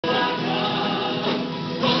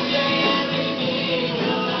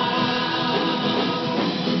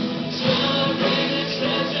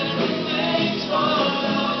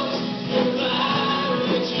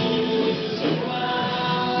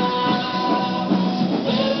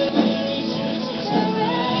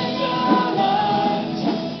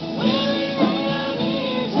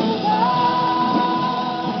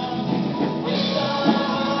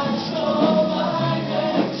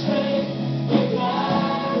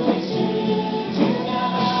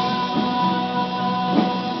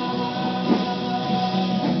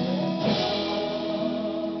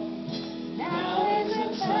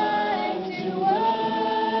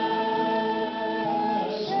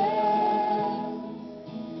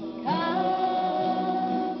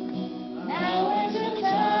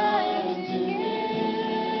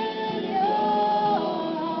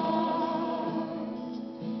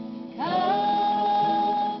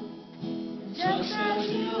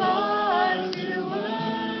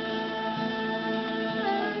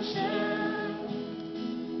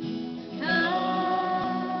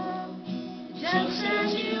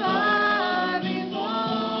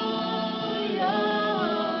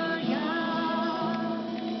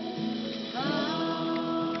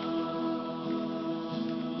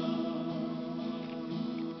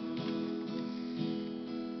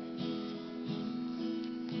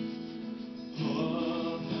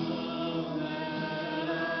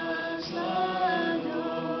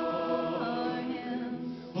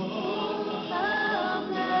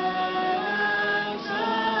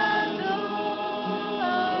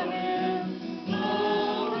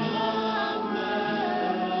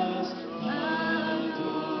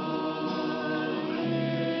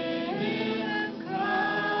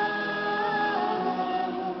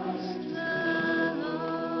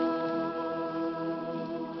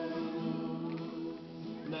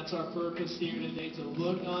That's our purpose here today, to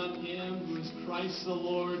look on Him who is Christ the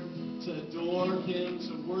Lord, to adore Him,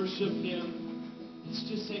 to worship Him. Let's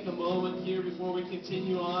just take a moment here before we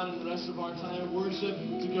continue on in the rest of our time of worship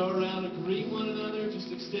to go around and greet one another,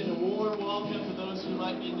 just extend a warm welcome to those who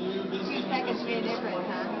might be new, visiting. 2 seconds made a difference,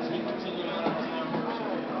 huh? As we continue on our time of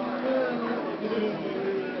worship.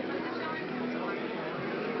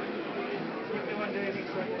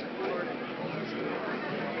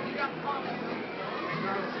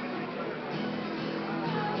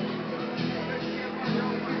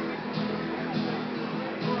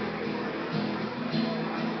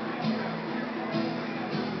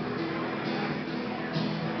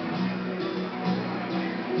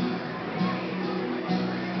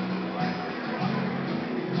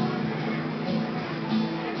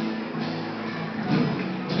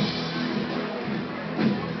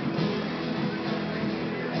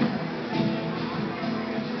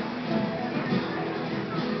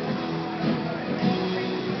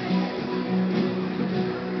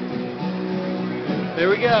 There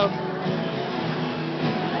we go.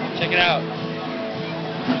 Check it out.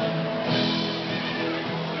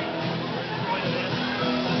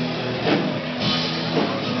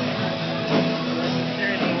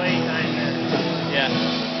 There is a wait time there. Yeah.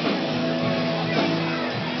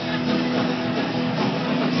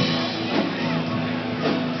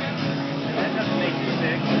 That doesn't make you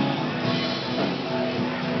sick.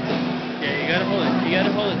 Yeah, you gotta hold it. You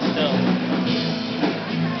gotta hold it still.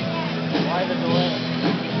 Why the delay?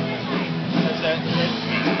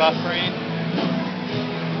 It's buffering.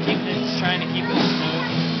 It's trying to keep it smooth.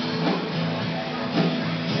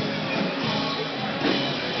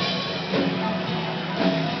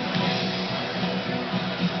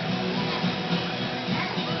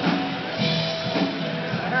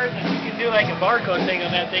 I heard that you can do like a barcode thing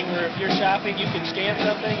on that thing where if you're shopping you can scan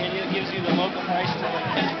something and it gives you the local price.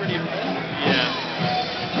 That's pretty impressive. Yeah.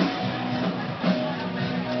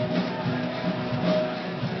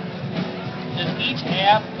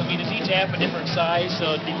 Does each app a different size,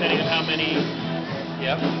 so depending on how many?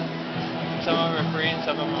 Yep. Some of them are free and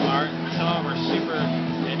some of them aren't. Some of them are super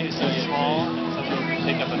small and some of them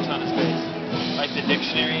take up a ton of space. Like the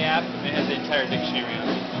dictionary app, it has the entire dictionary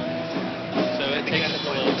on it. So it takes up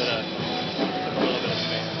a little bit of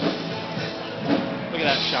space. Look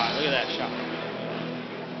at that shot. Look at that shot.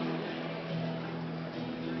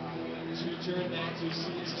 As we return back to your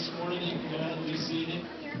seats this morning, you can go ahead and be seated.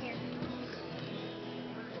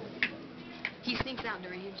 He sneaks out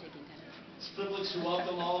during handshaking time. It's a privilege to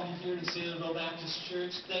welcome all of you here to Sandoval Baptist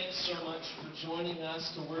Church. Thanks so much for joining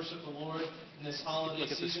us to worship the Lord in this holiday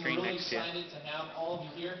Look at the season. screen We're really next to you. excited to have all of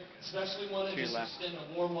you here. Especially wanted to To your left. extend a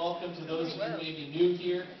warm welcome to those of you who may be new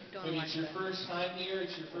here. Maybe it's your first time here.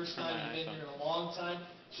 It's your first time you've been here in a long time.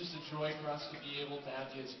 It's just a joy for us to be able to have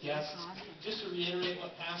you as guests. Just to reiterate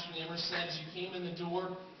what Pastor Nimmer said, as you came in the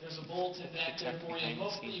door, there's a bulletin back there for you.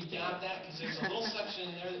 Hopefully you got that, because there's a little section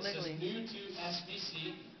in there that says new to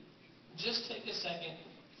SBC. Just take a second,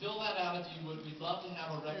 fill that out if you would. We'd love to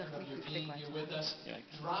have a record of your being here with us.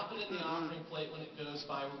 Drop it in the offering plate when it goes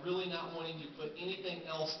by. We're really not wanting to put anything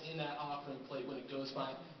else in that offering plate when it goes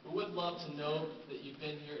by. We would love to know that you've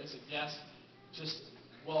been here as a guest. Just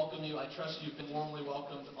welcome you. I trust you've been warmly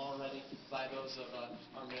welcomed already by those of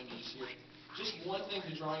our members here. Just one thing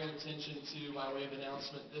to draw your attention to by way of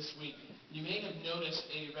announcement this week. You may have noticed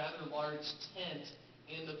a rather large tent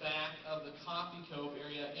in the back of the Coffee Cove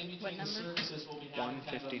area. In between the services, we'll be having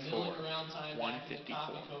kind of a milling around time back in the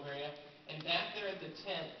Coffee Cove area. And back there at the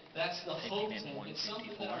tent, that's the Hope Tent. It's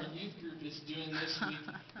something that our youth group is doing this week.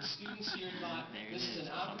 The students here thought this is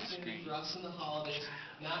an opportunity for us in the holidays,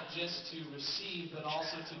 not just to receive, but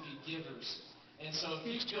also to be givers. And so if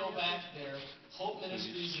you go back there, Hope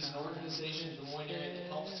Ministries is an organization in the Des Moines area that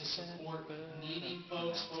helps to support needy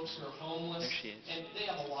folks who are homeless, and they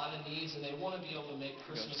have a lot of needs, and they want to be able to make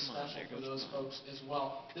Christmas special for those folks as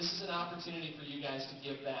well. This is an opportunity for you guys to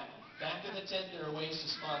give back. Back in the tent, there are ways to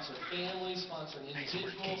sponsor families, sponsor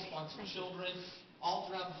individuals, sponsor children, all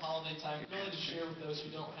throughout the holiday time, really to share with those who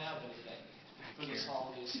don't have anything for this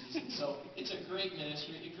holiday season. So it's a great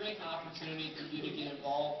ministry, a great opportunity for you to get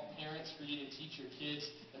involved, parents, for you to teach your kids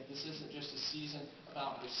that this isn't just a season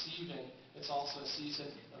about receiving, it's also a season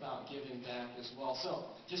about giving back as well. So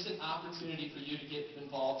just an opportunity for you to get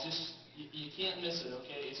involved. You can't miss it,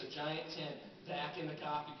 okay? It's a giant tent back in the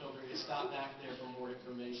Coffee Cove area. Stop back there for more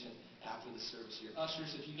information after the service here.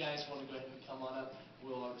 Ushers, if you guys want to go ahead and come on up,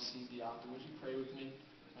 we'll receive the offering. Would you pray with me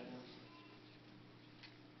right now?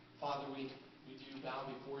 Father, we do bow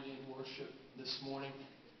before you in worship this morning.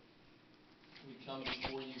 We come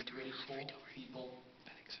before you grateful people.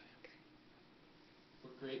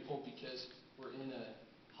 We're grateful because we're in a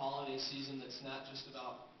holiday season that's not just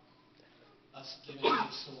about us giving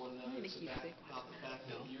gifts to one another. It's about the fact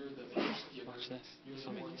that you're the first giver. You're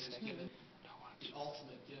the one who's given the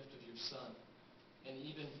ultimate gift of your Son. And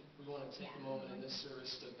even we want to take a moment in this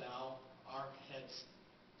service to bow our heads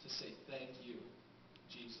to say thank you,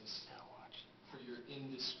 Jesus, for your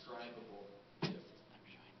indescribable gift.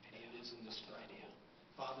 And it is indescribable.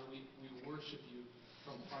 Father, we worship you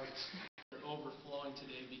from hearts that are overflowing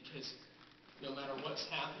today because no matter what's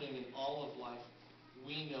happening in all of life,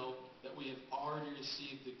 we know that we have already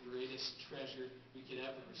received the greatest treasure we could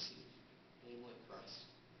ever receive, namely Christ.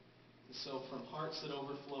 And so from hearts that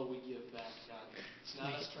overflow, we give back, God. It's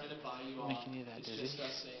not us trying to buy you off. It's just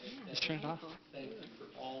us saying, thank you for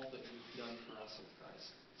all that you've done for us in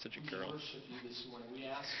Christ. Such a girl. We worship you this morning. We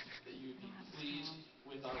ask that you would be pleased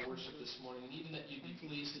with our worship this morning, and even that you'd be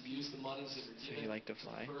pleased to use the monies that are given to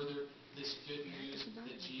further this good news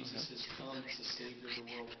that Jesus has come as the Savior of the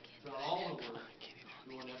world. Throughout all the world,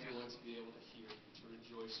 we want everyone to be able to hear, to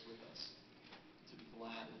rejoice with us, to be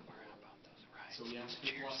glad in the Lord. So we ask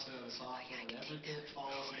your blessing on this offering and everything that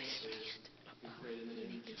follows in this service. We pray in the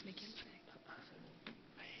name of Jesus.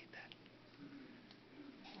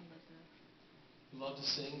 We love to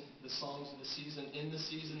sing the songs of the season. In the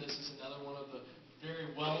season, this is another one of the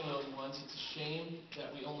very well-known ones. It's a shame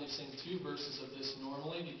that we only sing 2 verses of this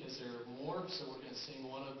normally because there are more, so we're going to sing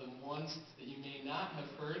one of the ones that you may not have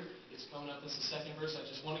heard. It's coming up as the second verse. I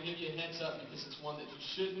just want to give you a heads up because it's one that you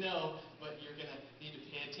should know, but you're going to need to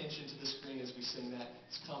pay attention to the screen as we sing that.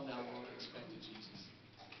 It's Come Thou Lord, Expected Jesus.